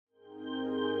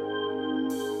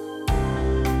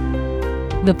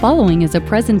The following is a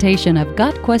presentation of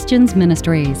Got Questions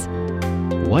Ministries.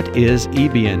 What is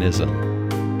Ebionism?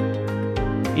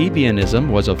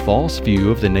 Ebionism was a false view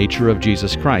of the nature of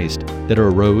Jesus Christ that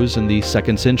arose in the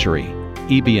 2nd century.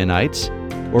 Ebionites,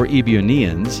 or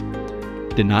Ebionians,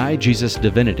 denied Jesus'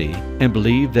 divinity and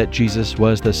believed that Jesus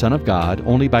was the Son of God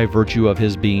only by virtue of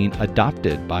his being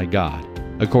adopted by God.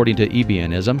 According to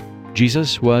Ebionism,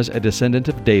 Jesus was a descendant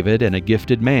of David and a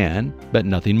gifted man, but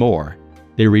nothing more.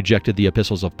 They rejected the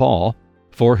epistles of Paul,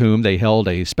 for whom they held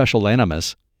a special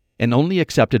animus, and only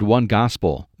accepted one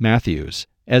gospel, Matthew's,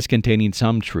 as containing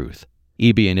some truth.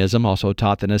 Ebionism also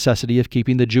taught the necessity of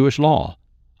keeping the Jewish law.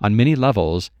 On many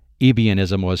levels,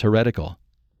 Ebionism was heretical.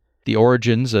 The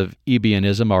origins of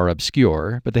Ebionism are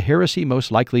obscure, but the heresy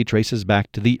most likely traces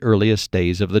back to the earliest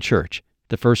days of the Church.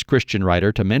 The first Christian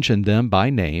writer to mention them by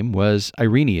name was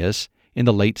Irenaeus in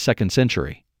the late 2nd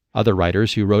century. Other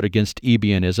writers who wrote against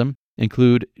Ebionism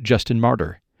include Justin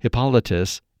Martyr,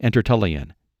 Hippolytus, and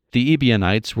Tertullian. The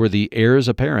Ebionites were the heirs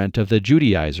apparent of the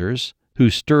Judaizers who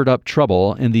stirred up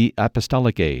trouble in the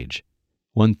apostolic age.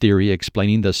 One theory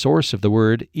explaining the source of the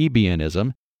word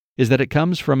Ebionism is that it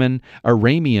comes from an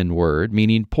Aramean word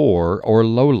meaning poor or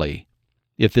lowly.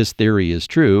 If this theory is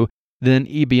true, then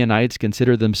Ebionites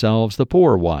consider themselves the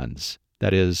poor ones,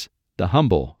 that is, the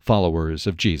humble followers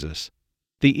of Jesus.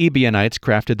 The Ebionites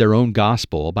crafted their own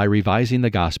gospel by revising the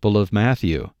Gospel of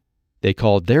Matthew. They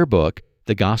called their book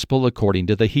the Gospel according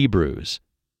to the Hebrews.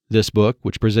 This book,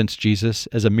 which presents Jesus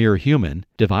as a mere human,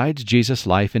 divides Jesus'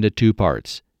 life into two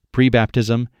parts,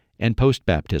 pre-baptism and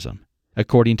post-baptism.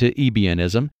 According to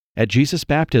Ebionism, at Jesus'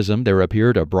 baptism there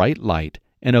appeared a bright light,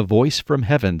 and a voice from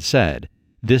heaven said,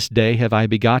 "This day have I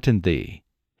begotten thee."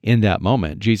 In that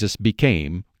moment, Jesus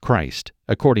became Christ,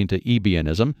 according to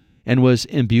Ebionism, and was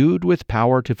imbued with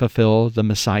power to fulfill the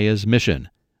Messiah's mission,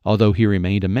 although he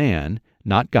remained a man,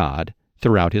 not God,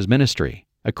 throughout his ministry.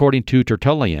 According to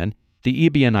Tertullian, the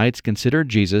Ebionites considered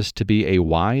Jesus to be a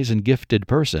wise and gifted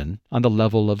person on the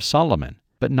level of Solomon,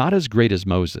 but not as great as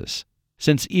Moses.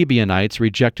 Since Ebionites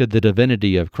rejected the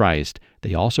divinity of Christ,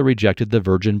 they also rejected the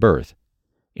virgin birth.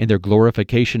 In their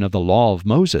glorification of the law of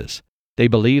Moses, they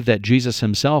believed that Jesus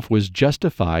himself was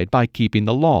justified by keeping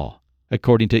the law.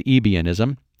 According to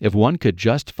Ebionism, if one could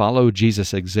just follow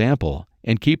Jesus' example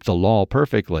and keep the law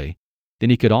perfectly,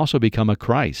 then he could also become a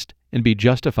Christ and be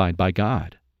justified by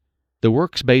God. The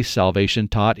works-based salvation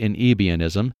taught in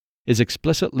Ebionism is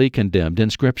explicitly condemned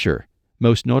in Scripture,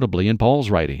 most notably in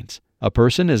Paul's writings. A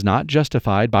person is not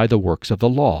justified by the works of the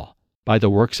law. By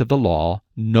the works of the law,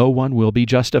 no one will be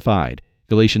justified.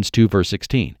 Galatians 2 verse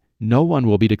 16. No one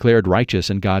will be declared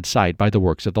righteous in God's sight by the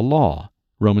works of the law.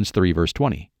 Romans 3 verse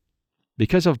 20.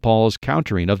 Because of Paul's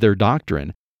countering of their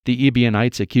doctrine, the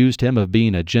Ebionites accused him of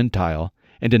being a Gentile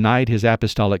and denied his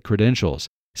apostolic credentials,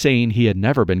 saying he had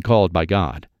never been called by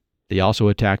God. They also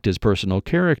attacked his personal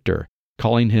character,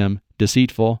 calling him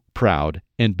deceitful, proud,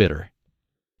 and bitter.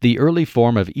 The early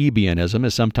form of Ebionism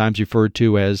is sometimes referred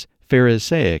to as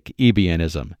Pharisaic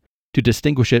Ebionism, to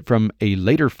distinguish it from a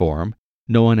later form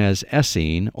known as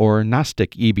Essene or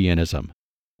Gnostic Ebionism,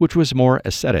 which was more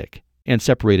ascetic and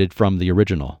separated from the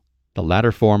original. The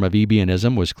latter form of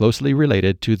Ebionism was closely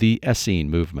related to the Essene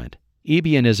movement.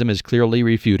 Ebionism is clearly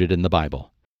refuted in the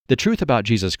Bible. The truth about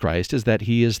Jesus Christ is that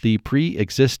he is the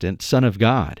pre-existent Son of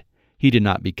God. He did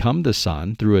not become the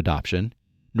Son through adoption,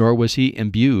 nor was he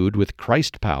imbued with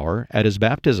Christ power at his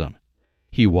baptism.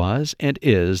 He was and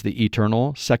is the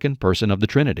eternal second person of the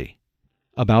Trinity.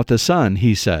 About the Son,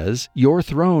 he says, "Your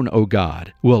throne, O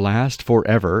God, will last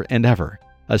forever and ever.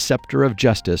 A scepter of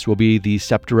justice will be the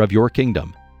scepter of your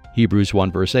kingdom." Hebrews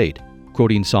 1 verse 8,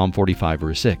 quoting Psalm 45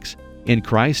 verse 6. "In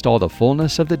Christ all the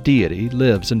fullness of the deity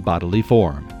lives in bodily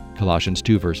form." Colossians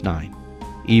 2 verse 9.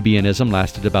 Ebionism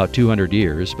lasted about 200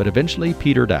 years, but eventually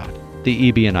petered out. The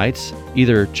Ebionites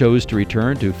either chose to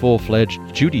return to full-fledged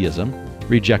Judaism,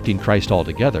 rejecting Christ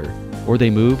altogether, or they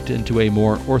moved into a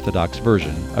more orthodox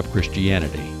version of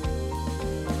Christianity.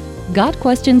 Got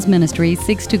Questions Ministry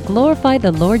seeks to glorify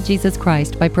the Lord Jesus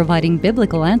Christ by providing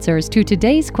biblical answers to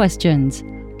today's questions.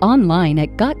 Online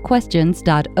at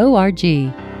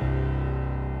gotquestions.org.